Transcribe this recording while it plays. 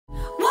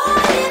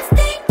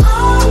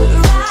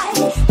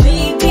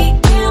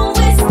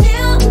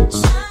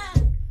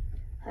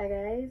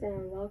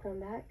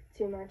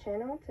our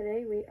channel.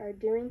 Today we are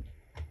doing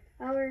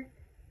our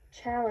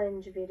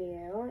challenge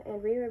video,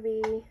 and we will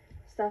be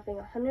stuffing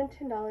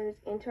 $110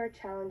 into our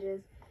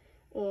challenges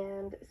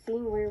and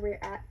seeing where we're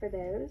at for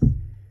those.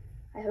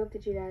 I hope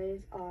that you guys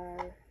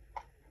are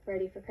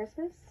ready for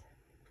Christmas.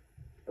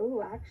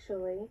 Oh,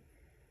 actually,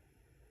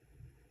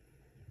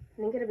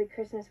 I think it'll be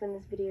Christmas when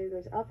this video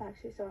goes up,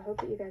 actually, so I hope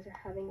that you guys are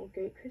having a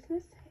great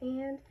Christmas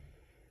and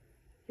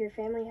your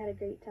family had a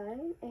great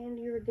time and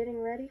you were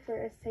getting ready for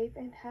a safe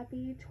and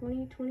happy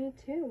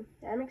 2022.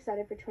 I'm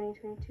excited for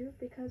 2022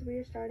 because we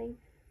are starting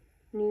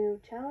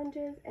new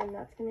challenges and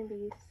that's going to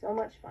be so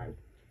much fun.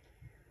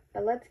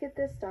 But let's get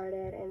this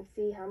started and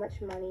see how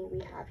much money we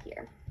have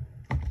here.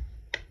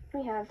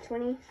 We have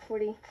 20,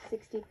 40,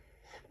 60,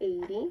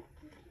 80,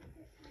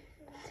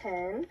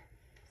 10,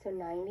 so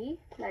 90,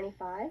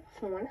 95,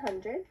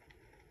 100,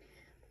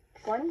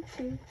 1,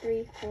 2,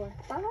 3, 4,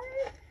 5,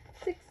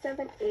 6,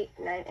 7, 8,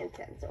 9, and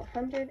 10. So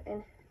 $110.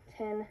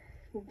 So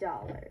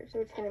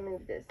we're just going to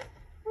move this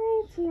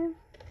right here.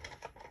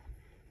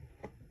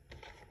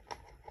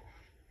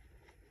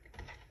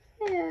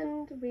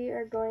 And we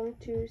are going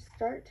to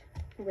start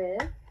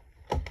with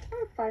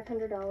our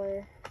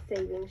 $500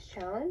 savings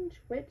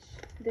challenge, which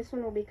this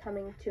one will be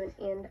coming to an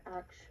end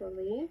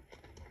actually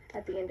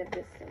at the end of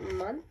this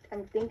month.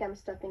 I think I'm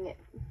stuffing it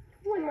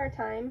one more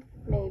time,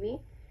 maybe.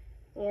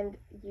 And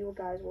you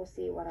guys will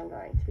see what I'm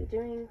going to be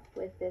doing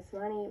with this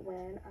money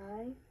when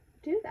I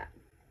do that.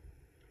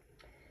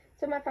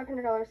 So my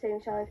 $500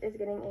 savings challenge is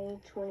getting a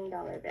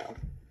 $20 bill.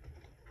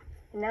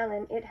 And now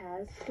then, it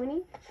has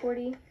 20,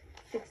 40,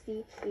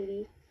 60,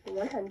 80,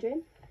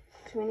 100,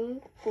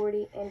 20,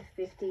 40, and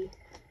 $50.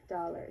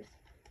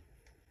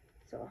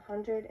 So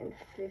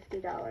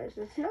 $150.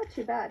 It's not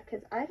too bad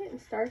because I didn't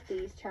start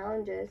these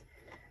challenges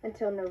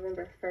until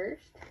November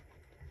 1st.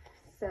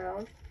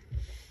 So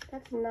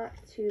that's not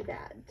too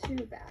bad,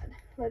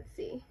 Let's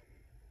see.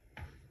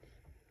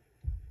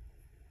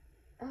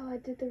 Oh, I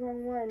did the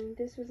wrong one.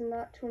 This was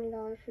not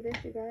 $20 for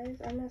this, you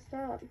guys. I messed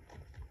up.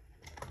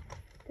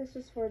 This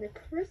was for the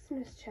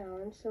Christmas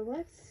challenge, so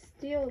let's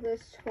steal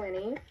this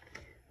 20.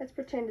 Let's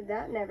pretend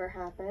that never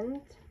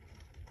happened.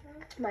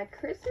 My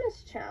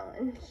Christmas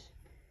challenge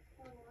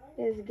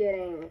is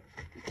getting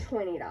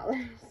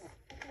 $20.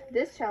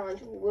 This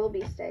challenge will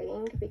be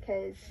staying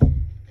because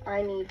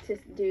I need to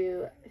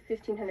do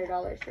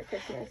 $1,500 for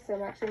Christmas, so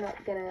I'm actually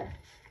not gonna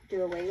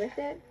do away with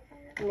it.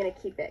 I'm gonna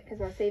keep it because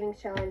my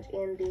savings challenge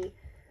in the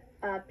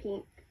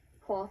Pink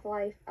Cloth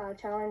Life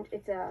challenge,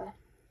 it's a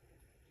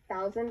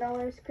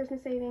 $1,000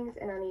 Christmas savings,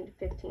 and I need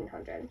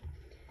 $1,500.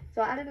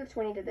 So I added a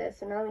 20 to this,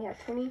 so now we have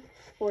 20,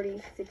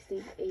 40,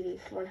 60, 80,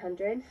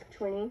 100,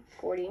 20,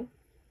 40,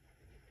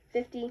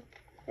 50,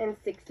 and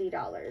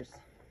 $60.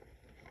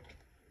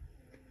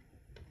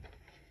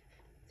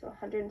 So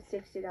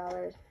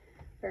 $160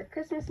 for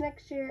Christmas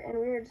next year, and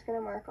we're just going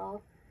to mark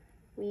off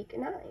week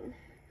 9.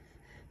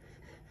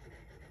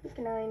 Week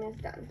 9 is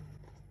done.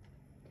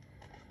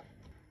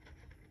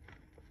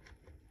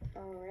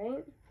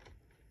 Alright,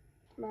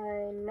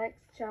 my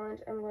next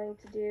challenge I'm going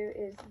to do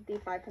is the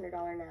 $500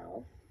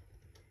 now.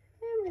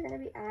 And we're going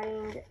to be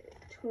adding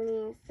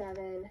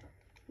 $27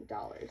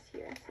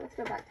 here. So let's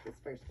go back to this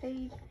first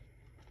page,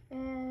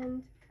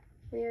 and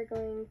we are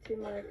going to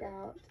mark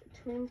out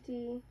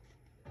 27.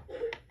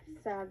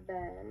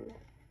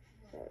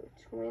 So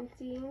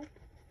 20,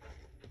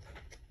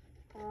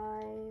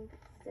 5,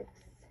 6,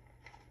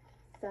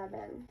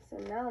 7. So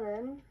now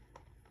then,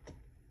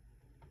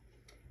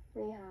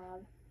 we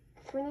have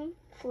 20,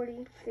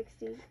 40,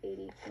 60,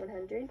 80,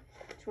 100,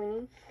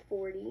 20,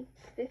 40,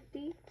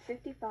 50,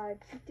 55,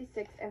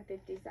 56, and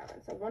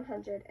 57. So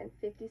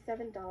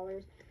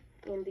 $157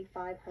 in the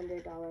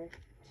 $500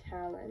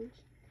 challenge.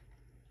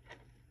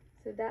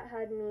 So that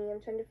had me, I'm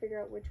trying to figure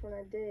out which one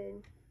I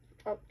did.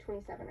 Oh,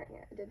 27 right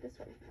here. I did this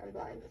one. I'm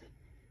blind.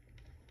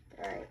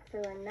 Alright, so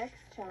our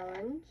next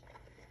challenge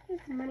is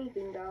Money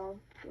Bingo.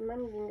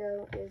 Money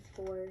Bingo is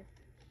for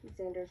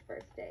Xander's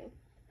birthday.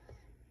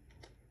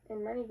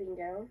 And Money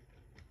Bingo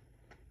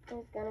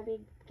is going to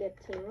be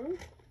getting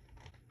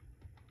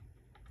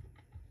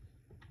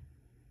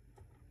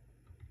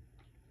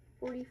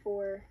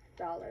 $44.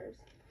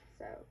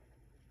 So,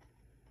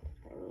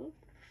 money.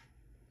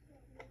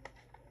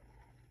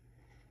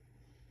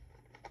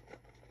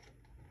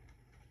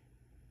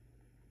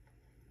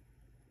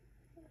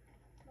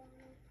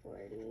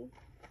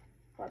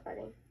 What,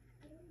 buddy?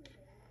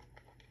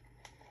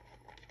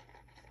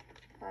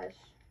 Hush.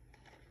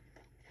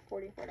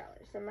 $44.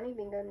 So Money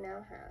Bingo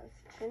now has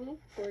 20,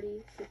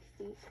 40,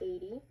 60,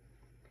 80,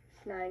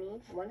 90,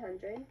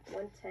 100,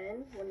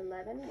 110,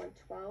 111,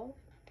 112,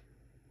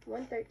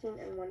 113,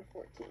 and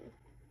 114.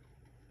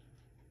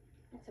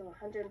 So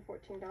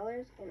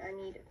 $114, and I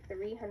need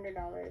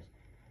 $300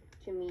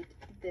 to meet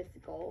this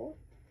goal.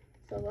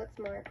 So let's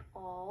mark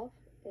off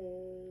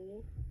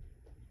a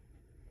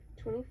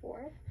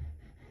 24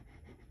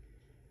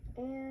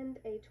 and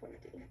a 20.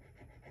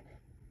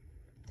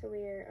 So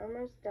we are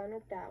almost done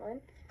with that one.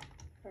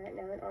 Alright,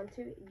 now on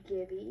to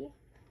Givey.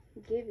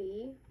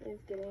 Givey is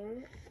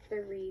getting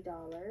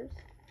 $3.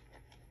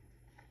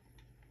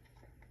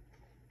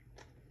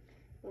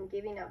 And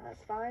Gibby now has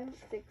 $5,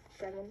 $6,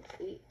 $7,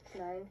 $8,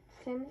 $9,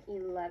 $10,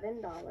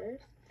 $11.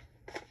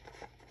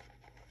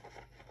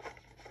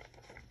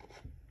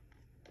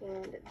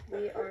 And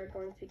we are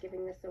going to be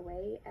giving this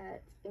away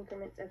at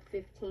increments of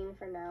 15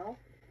 for now.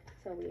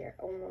 So we are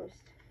almost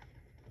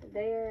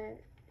there.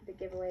 The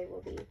giveaway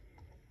will be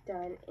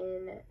done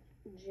in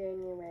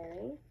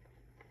January.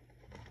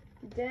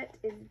 Debt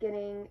is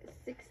getting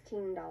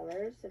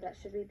 $16, so that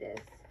should be this.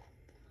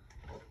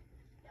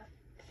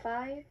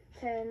 5,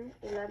 10,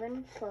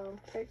 11, 12,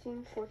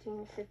 13,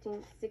 14,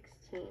 15,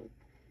 16.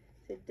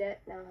 So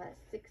debt now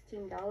has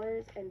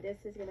 $16, and this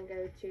is going to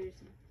go to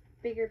some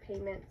bigger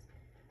payments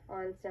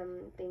on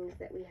some things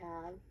that we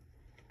have.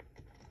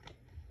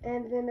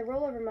 And then the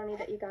rollover money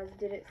that you guys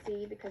didn't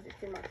see because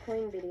it's in my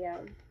coin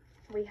video,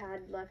 we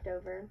had left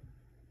over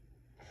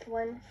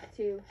 1,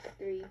 2,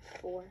 3,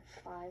 4,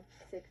 5,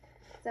 6,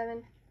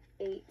 7,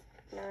 8,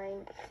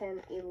 9,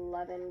 10,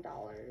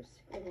 $11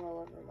 in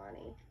rollover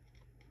money.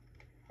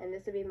 And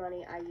this would be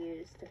money I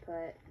use to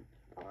put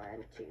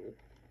on to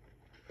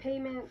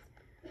payments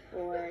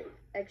or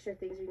extra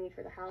things we need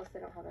for the house I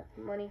don't have enough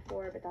money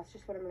for, but that's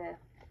just what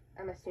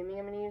I'm assuming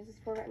I'm gonna use this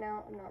for right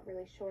now. I'm not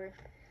really sure.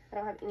 I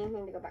don't have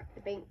anything to go back to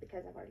the bank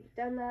because I've already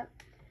done that.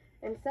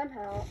 And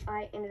somehow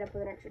I ended up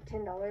with an extra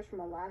 $10 from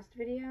my last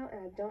video,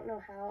 and I don't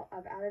know how.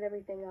 I've added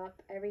everything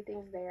up.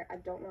 Everything's there. I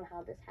don't know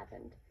how this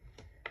happened.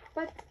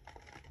 But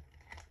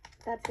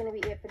that's gonna be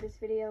it for this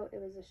video.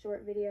 It was a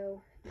short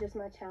video, just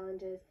my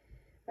challenges.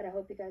 But I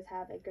hope you guys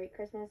have a great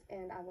Christmas,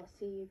 and I will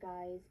see you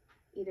guys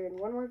either in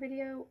one more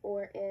video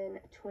or in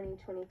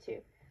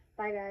 2022.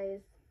 Bye,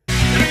 guys.